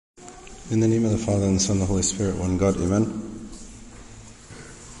In the name of the Father, and the Son, and the Holy Spirit, one God, Amen.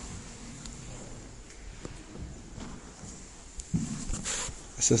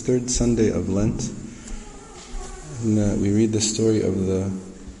 It's the third Sunday of Lent, and we read the story of the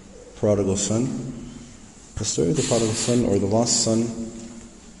prodigal son. The story of the prodigal son, or the lost son,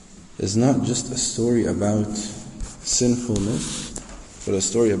 is not just a story about sinfulness, but a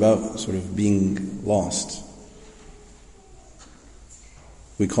story about sort of being lost.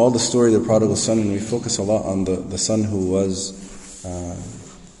 We call the story the prodigal son, and we focus a lot on the son who was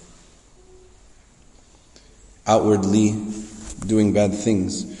outwardly doing bad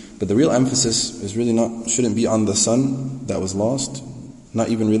things. But the real emphasis is really shouldn't be on the son that was lost, not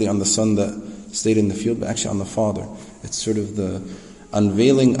even really on the son that stayed in the field, but actually on the father. It's sort of the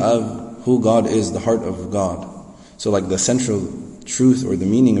unveiling of who God is, the heart of God. So like the central truth or the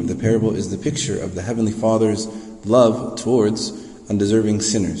meaning of the parable is the picture of the Heavenly Father's love towards undeserving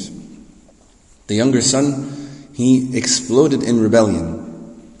sinners. The younger son, he exploded in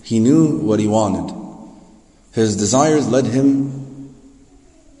rebellion. He knew what he wanted. His desires led him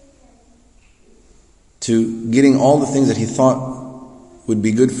to getting all the things that he thought would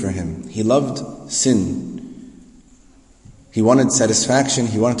be good for him. He loved sin. He wanted satisfaction.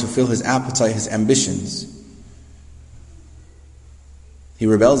 He wanted to fill his appetite, his ambitions. He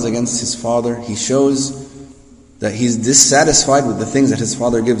rebels against his father. He shows that he's dissatisfied with the things that his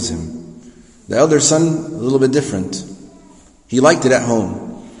father gives him. The elder son, a little bit different. He liked it at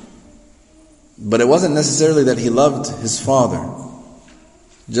home. But it wasn't necessarily that he loved his father.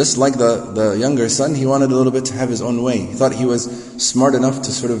 Just like the younger son, he wanted a little bit to have his own way. He thought he was smart enough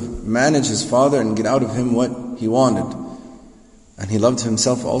to sort of manage his father and get out of him what he wanted. And he loved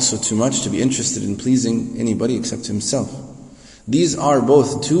himself also too much to be interested in pleasing anybody except himself. These are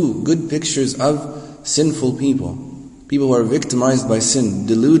both two good pictures of sinful people. People who are victimized by sin,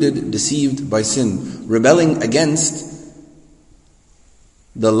 deluded, deceived by sin, rebelling against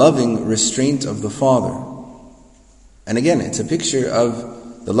the loving restraint of the Father. And again, it's a picture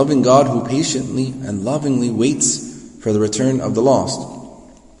of the loving God who patiently and lovingly waits for the return of the lost.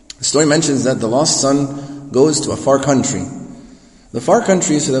 The story mentions that the lost son goes to a far country. The far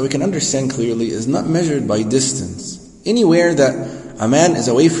country, so that we can understand clearly, is not measured by distance. Anywhere that a man is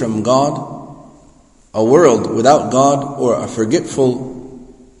away from God, a world without God, or a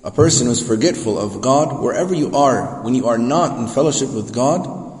person who's forgetful of God, wherever you are, when you are not in fellowship with God,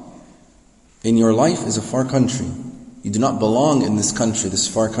 in your life is a far country. You do not belong in this country, this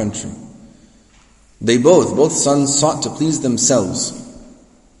far country. Both sons sought to please themselves,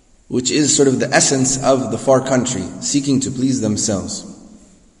 which is sort of the essence of the far country, seeking to please themselves.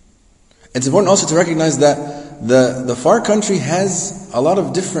 It's important also to recognize that the far country has a lot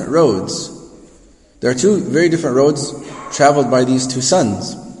of different roads. There are two very different roads traveled by these two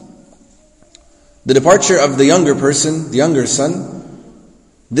sons. The departure of the younger person, the younger son,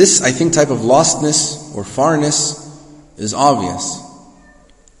 this, I think, type of lostness or farness is obvious.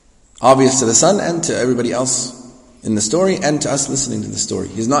 Obvious to the son and to everybody else in the story and to us listening to the story.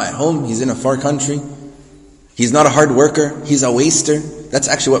 He's not at home, he's in a far country. He's not a hard worker, he's a waster. That's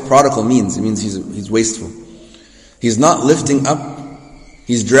actually what prodigal means. It means he's wasteful. He's not lifting up,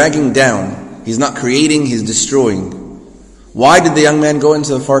 he's dragging down. He's not creating, he's destroying. Why did the young man go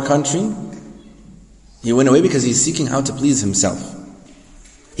into the far country? He went away because he's seeking how to please himself.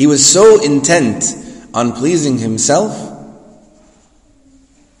 He was so intent on pleasing himself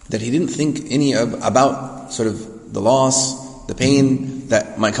that he didn't think about sort of the loss, the pain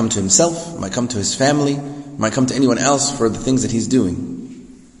that might come to himself, might come to his family, might come to anyone else for the things that he's doing.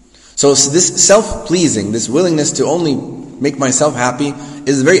 So this self-pleasing, this willingness to only make myself happy,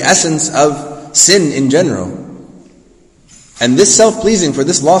 is the very essence of sin in general. And this self-pleasing for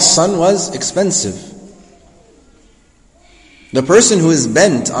this lost son was expensive. The person who is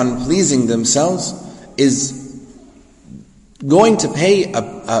bent on pleasing themselves is going to pay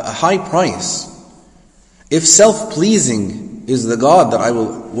a high price. If self-pleasing is the God that I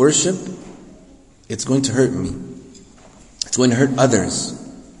will worship, it's going to hurt me. It's going to hurt others.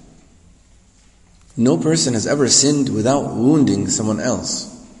 No person has ever sinned without wounding someone else.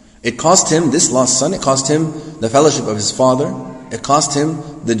 It cost him, this lost son, it cost him the fellowship of his father. It cost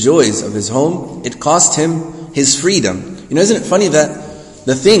him the joys of his home. It cost him his freedom. Isn't it funny that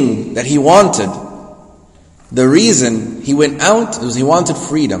the thing that he wanted, the reason he went out was he wanted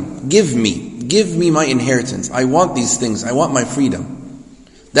freedom. Give me my inheritance. I want these things. I want my freedom.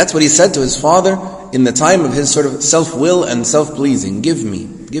 That's what he said to his father in the time of his sort of self-will and self-pleasing. Give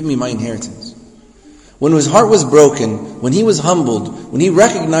me my inheritance. When his heart was broken, when he was humbled, when he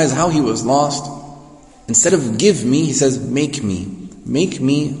recognized how he was lost, instead of give me, he says, make me. make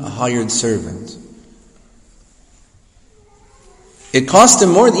me a hired servant. It cost him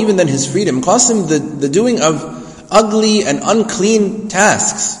more even than his freedom. It cost him the doing of ugly and unclean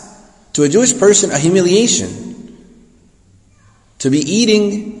tasks. To a Jewish person, a humiliation. To be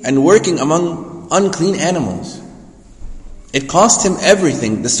eating and working among unclean animals. It cost him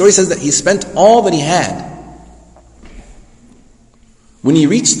everything. The story says that he spent all that he had. When he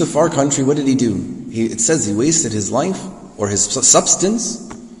reached the far country, what did he do? It says he wasted his life or his substance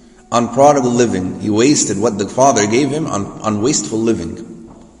on prodigal living. He wasted what the Father gave him on wasteful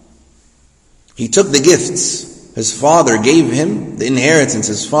living. He took the gifts his father gave him, the inheritance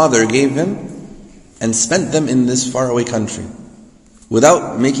his father gave him, and spent them in this faraway country,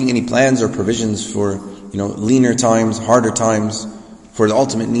 without making any plans or provisions for, leaner times, harder times, for the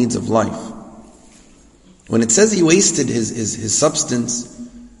ultimate needs of life. When it says he wasted his substance,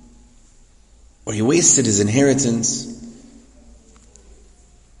 or he wasted his inheritance,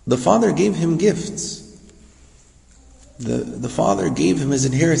 the Father gave him gifts. The Father gave him his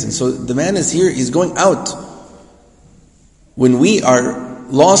inheritance. So the man is here, he's going out. When we are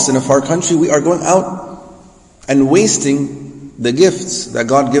lost in a far country, we are going out and wasting the gifts that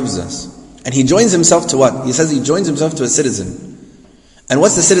God gives us. And he joins himself to what? He says he joins himself to a citizen. And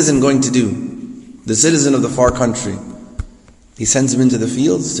what's the citizen going to do? The citizen of the far country. He sends him into the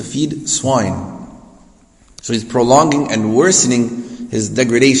fields to feed swine. So he's prolonging and worsening his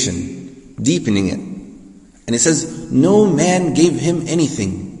degradation, deepening it. And it says, no man gave him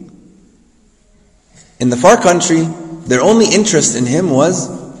anything. In the far country, their only interest in him was,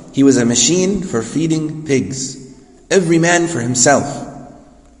 he was a machine for feeding pigs. Every man for himself.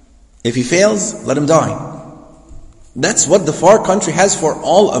 If he fails, let him die. That's what the far country has for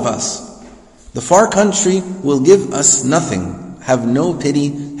all of us. The far country will give us nothing. Have no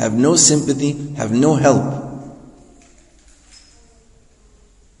pity, have no sympathy, have no help.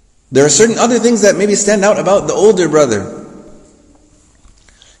 There are certain other things that maybe stand out about the older brother.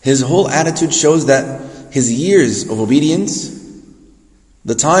 His whole attitude shows that his years of obedience,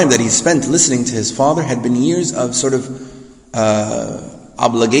 the time that he spent listening to his father, had been years of sort of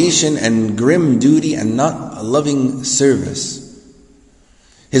obligation and grim duty and not a loving service.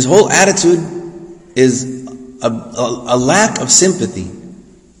 His whole attitude is a lack of sympathy.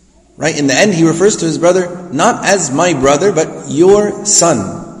 Right? In the end, he refers to his brother not as my brother, but your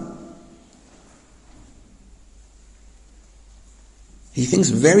son. He thinks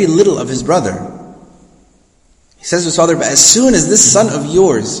very little of his brother. He says to his father, but as soon as this son of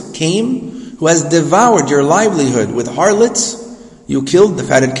yours came, who has devoured your livelihood with harlots, you killed the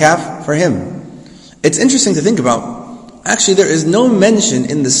fatted calf for him. It's interesting to think about. Actually, there is no mention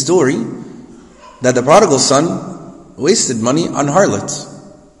in the story that the prodigal son wasted money on harlots.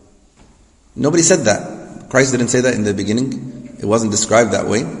 Nobody said that. Christ didn't say that in the beginning. It wasn't described that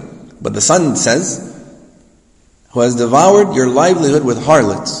way. But the son says, who has devoured your livelihood with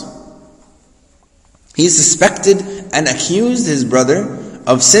harlots. He suspected and accused his brother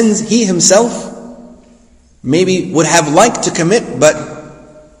of sins he himself maybe would have liked to commit, but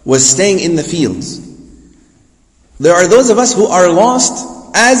was staying in the fields. There are those of us who are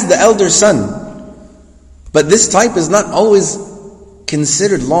lost as the elder son. But this type is not always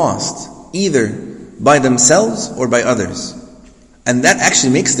considered lost, either by themselves or by others. And that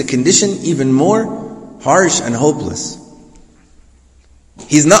actually makes the condition even more harsh and hopeless.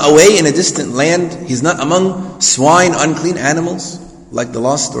 He's not away in a distant land. He's not among swine, unclean animals, like the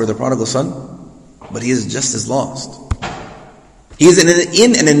lost or the prodigal son. But he is just as lost. He is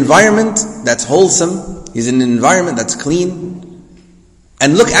in an environment that's wholesome. He's in an environment that's clean.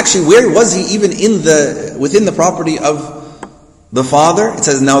 And look, actually, where was he even within the property of the father? It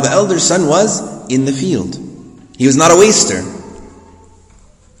says, now the elder son was in the field. He was not a waster.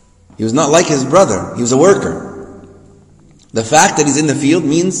 He was not like his brother. He was a worker. The fact that he's in the field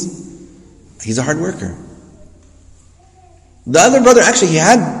means he's a hard worker. The other brother, actually, he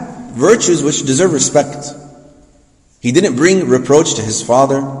had virtues which deserve respect. He didn't bring reproach to his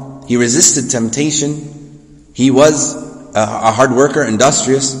father. He resisted temptation. He was a hard worker,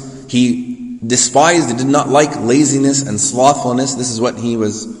 industrious. He despised and did not like laziness and slothfulness. This is what he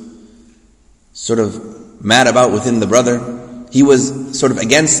was sort of mad about within the brother. He was sort of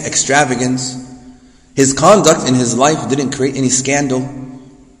against extravagance. His conduct in his life didn't create any scandal.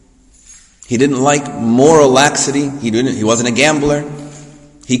 He didn't like moral laxity. He wasn't a gambler.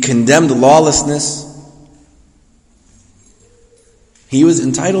 He condemned lawlessness. He was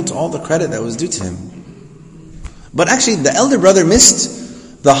entitled to all the credit that was due to him. But actually, the elder brother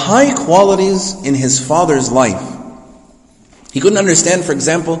missed the high qualities in his father's life. He couldn't understand, for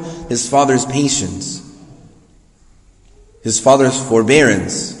example, his father's patience. his father's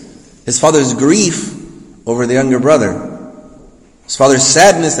forbearance, his father's grief over the younger brother, his father's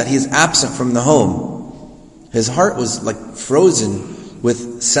sadness that he is absent from the home. His heart was like frozen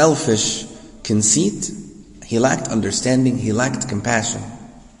with selfish conceit. He lacked understanding, he lacked compassion.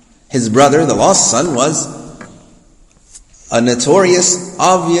 His brother, the lost son, was a notorious,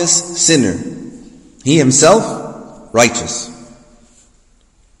 obvious sinner. He himself, righteous.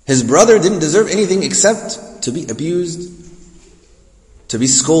 His brother didn't deserve anything except to be abused, to be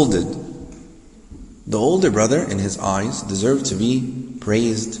scolded. The older brother, in his eyes, deserved to be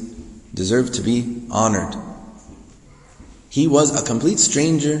praised, deserved to be honored. He was a complete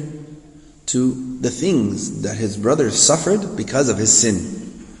stranger to the things that his brother suffered because of his sin.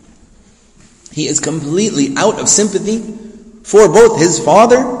 He is completely out of sympathy for both his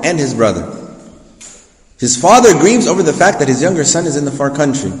father and his brother. His father grieves over the fact that his younger son is in the far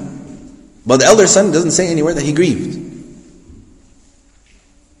country. But the elder son doesn't say anywhere that he grieved.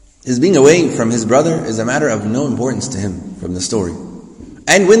 His being away from his brother is a matter of no importance to him from the story.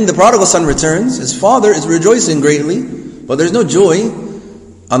 And when the prodigal son returns, his father is rejoicing greatly, but there's no joy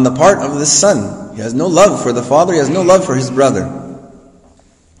on the part of this son. He has no love for the father, he has no love for his brother.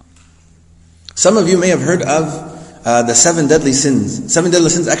 Some of you may have heard of the 7 deadly sins. 7 deadly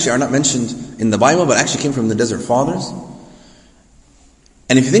sins actually are not mentioned in the Bible, but actually came from the Desert Fathers.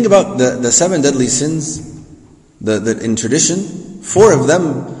 And if you think about the 7 deadly sins in tradition, 4 of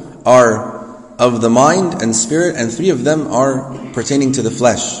them are of the mind and spirit, and 3 of them are pertaining to the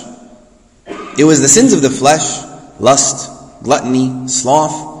flesh. It was the sins of the flesh, lust, gluttony,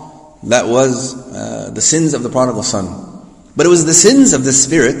 sloth, that was the sins of the prodigal son. But it was the sins of the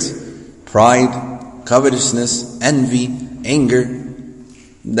spirit, pride, covetousness, envy, anger,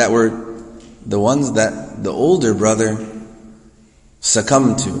 that were the ones that the older brother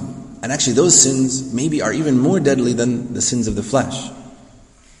succumbed to. And actually those sins maybe are even more deadly than the sins of the flesh.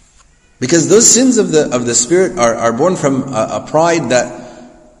 Because those sins of the spirit are born from a pride that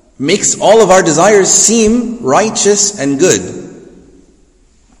makes all of our desires seem righteous and good.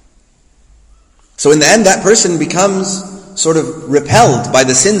 So in the end, that person becomes sort of repelled by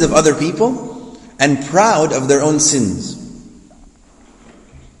the sins of other people and proud of their own sins.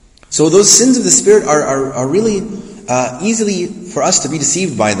 So those sins of the spirit are really easily for us to be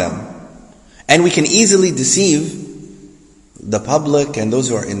deceived by them. And we can easily deceive the public and those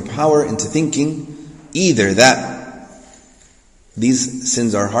who are in power into thinking either that these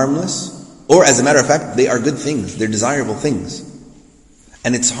sins are harmless, or as a matter of fact, they are good things, they're desirable things.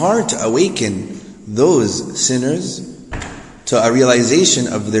 And it's hard to awaken those sinners to a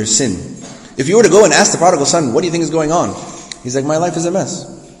realization of their sin. If you were to go and ask the prodigal son, what do you think is going on? He's like, my life is a mess.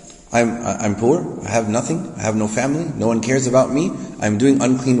 I'm poor, I have nothing, I have no family, no one cares about me, I'm doing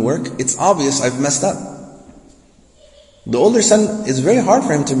unclean work. It's obvious I've messed up. The older son, it's very hard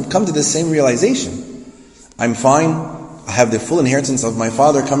for him to come to this same realization. I'm fine, I have the full inheritance of my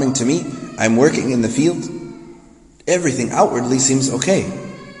father coming to me, I'm working in the field. Everything outwardly seems okay.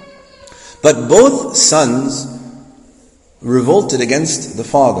 But both sons revolted against the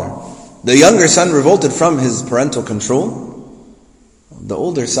father. The younger son revolted from his parental control. The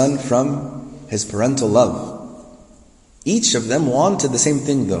older son from his parental love. Each of them wanted the same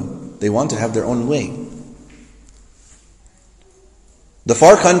thing though. They wanted to have their own way. The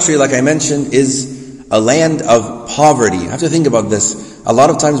far country, like I mentioned, is a land of poverty. You have to think about this. A lot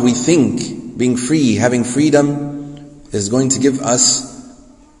of times we think being free, having freedom is going to give us,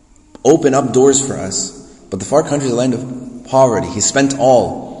 open up doors for us. But the far country is a land of poverty. He spent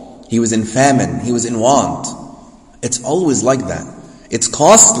all. He was in famine. He was in want. It's always like that. It's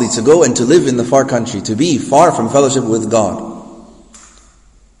costly to go and to live in the far country, to be far from fellowship with God.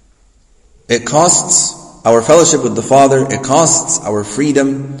 It costs our fellowship with the Father, it costs our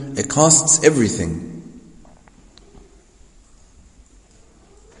freedom, it costs everything.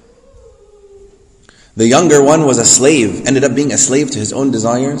 The younger one was a slave, ended up being a slave to his own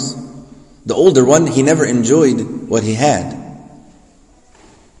desires. The older one, he never enjoyed what he had.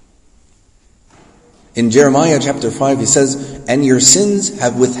 In Jeremiah chapter 5, he says, and your sins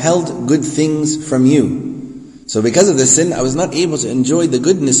have withheld good things from you. So because of this sin, I was not able to enjoy the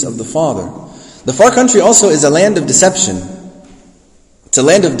goodness of the Father. The far country also is a land of deception. It's a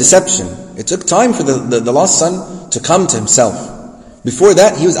land of deception. It took time for the lost son to come to himself. Before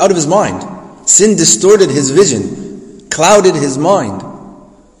that, he was out of his mind. Sin distorted his vision, clouded his mind.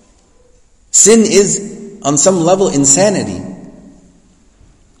 Sin is, on some level, insanity.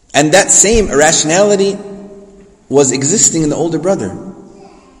 And that same irrationality was existing in the older brother.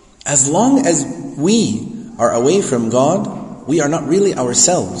 As long as we are away from God, we are not really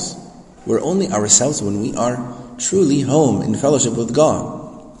ourselves. We're only ourselves when we are truly home in fellowship with God.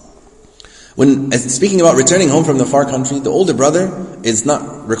 When speaking about returning home from the far country, the older brother, it's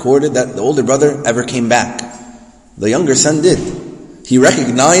not recorded that the older brother ever came back. The younger son did. He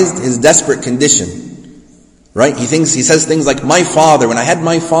recognized his desperate condition. Right? He says things like, my father, when I had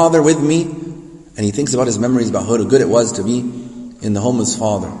my father with me, and he thinks about his memories about how good it was to be in the home of his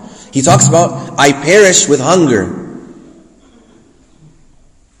father. He talks about, I perish with hunger.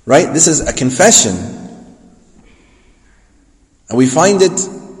 Right? This is a confession. And we find it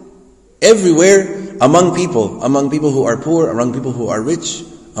everywhere among people who are poor, among people who are rich,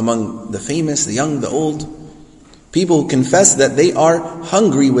 among the famous, the young, the old. People who confess that they are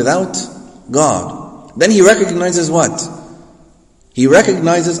hungry without God. Then he recognizes what? He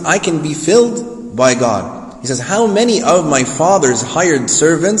recognizes, I can be filled by God. He says, how many of my father's hired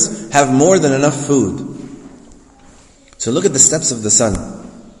servants have more than enough food? So look at the steps of the son.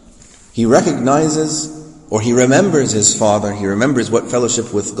 He recognizes, or he remembers his father. He remembers what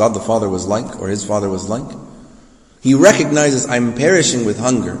fellowship with God the Father was like, or his father was like. He recognizes, I'm perishing with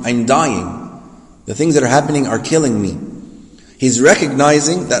hunger. I'm dying. The things that are happening are killing me. He's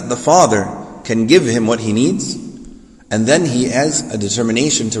recognizing that the Father can give him what he needs, and then he has a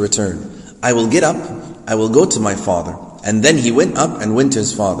determination to return. I will get up, I will go to my father. And then he went up and went to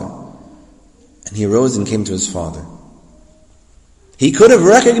his father. And he arose and came to his father. He could have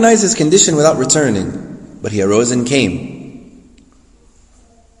recognized his condition without returning, but he arose and came.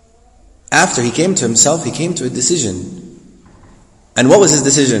 After he came to himself, he came to a decision. And what was his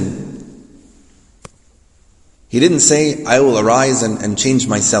decision? He didn't say, I will arise and change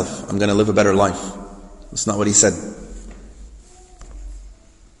myself. I'm going to live a better life. That's not what he said.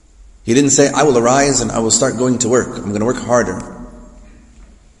 He didn't say, I will arise and I will start going to work. I'm going to work harder.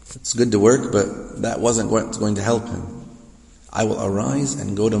 It's good to work, but that wasn't what's going to help him. I will arise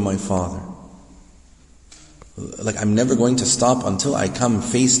and go to my father. Like, I'm never going to stop until I come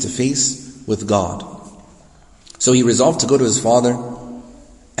face to face with God. So he resolved to go to his father,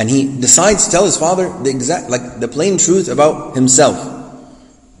 and he decides to tell his father the plain truth about himself.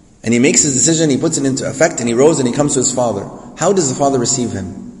 And he makes his decision, he puts it into effect, and he rose and he comes to his father. How does the father receive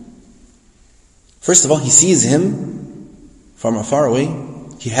him? First of all, he sees him from afar away.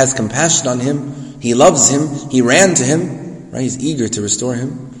 He has compassion on him. He loves him. He ran to him. Right? He's eager to restore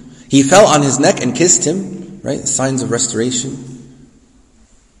him. He fell on his neck and kissed him. Right? Signs of restoration.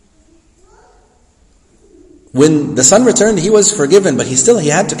 When the son returned, he was forgiven, but he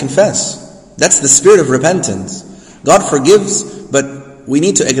had to confess. That's the spirit of repentance. God forgives, but we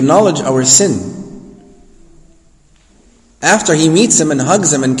need to acknowledge our sin. After he meets him and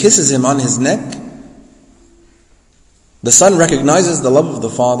hugs him and kisses him on his neck, the son recognizes the love of the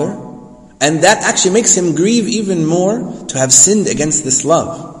father, and that actually makes him grieve even more to have sinned against this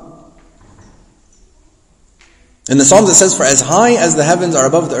love. In the Psalms it says, for as high as the heavens are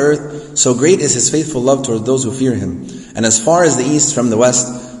above the earth, so great is his faithful love toward those who fear him. And as far as the east from the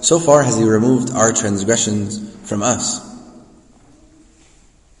west, so far has he removed our transgressions from us.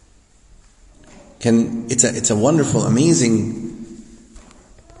 It's a wonderful, amazing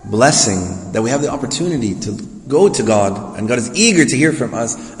blessing that we have the opportunity to go to God, and God is eager to hear from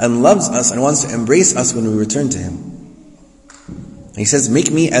us and loves us and wants to embrace us when we return to him. And he says,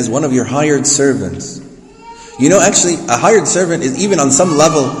 make me as one of your hired servants. You know, actually, a hired servant is even on some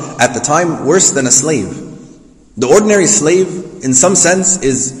level at the time worse than a slave. The ordinary slave, in some sense,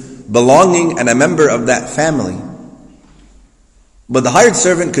 is belonging and a member of that family. But the hired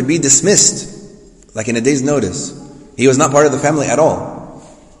servant could be dismissed, like in a day's notice. He was not part of the family at all.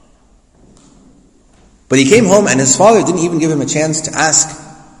 But he came home and his father didn't even give him a chance to ask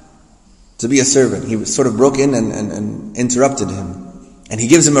to be a servant. He sort of broke in and interrupted him. And he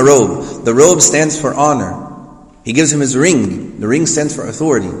gives him a robe. The robe stands for honor. He gives him his ring. The ring stands for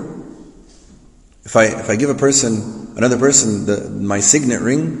authority. If I give another person my signet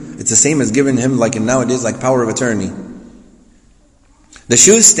ring, it's the same as giving him, like in nowadays, like power of attorney. The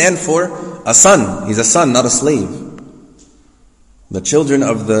shoes stand for a son. He's a son, not a slave. The children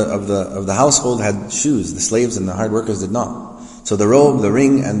of the household had shoes. The slaves and the hard workers did not. So the robe, the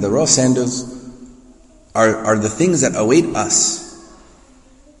ring, and the raw sandals are the things that await us.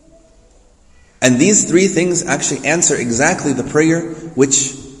 And these three things actually answer exactly the prayer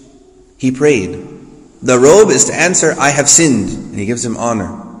which he prayed. The robe is to answer, I have sinned, and he gives him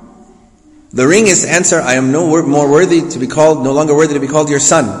honor. The ring is to answer, I am no longer worthy to be called your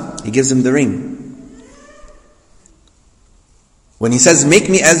son. He gives him the ring. When he says, make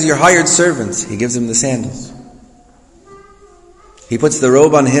me as your hired servants, he gives him the sandals. He puts the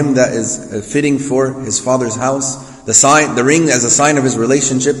robe on him that is fitting for his father's house. The ring as a sign of his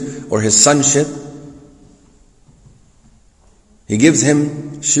relationship or his sonship. He gives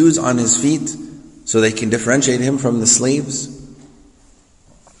him shoes on his feet so they can differentiate him from the slaves.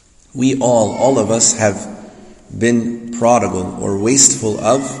 We all of us have been prodigal or wasteful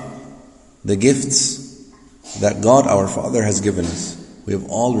of the gifts that God our Father has given us. We have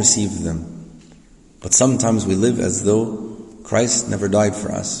all received them. But sometimes we live as though Christ never died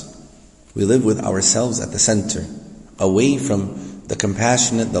for us. We live with ourselves at the center, away from the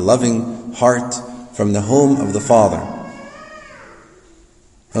compassionate, the loving heart, from the home of the Father.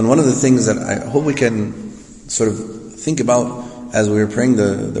 And one of the things that I hope we can sort of think about as we were praying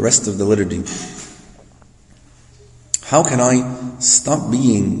the rest of the liturgy, how can I stop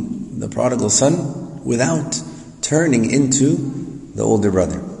being the prodigal son without turning into the older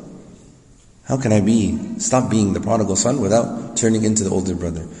brother? How can I stop being the prodigal son without turning into the older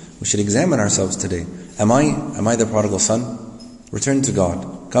brother? We should examine ourselves today. Am I the prodigal son? Return to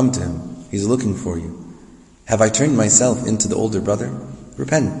God. Come to Him. He's looking for you. Have I turned myself into the older brother?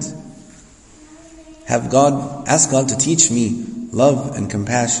 Repent. Ask God to teach me love and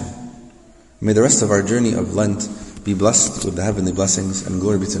compassion. May the rest of our journey of Lent be blessed with the heavenly blessings, and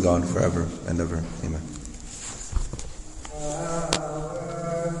glory be to God forever and ever. Amen.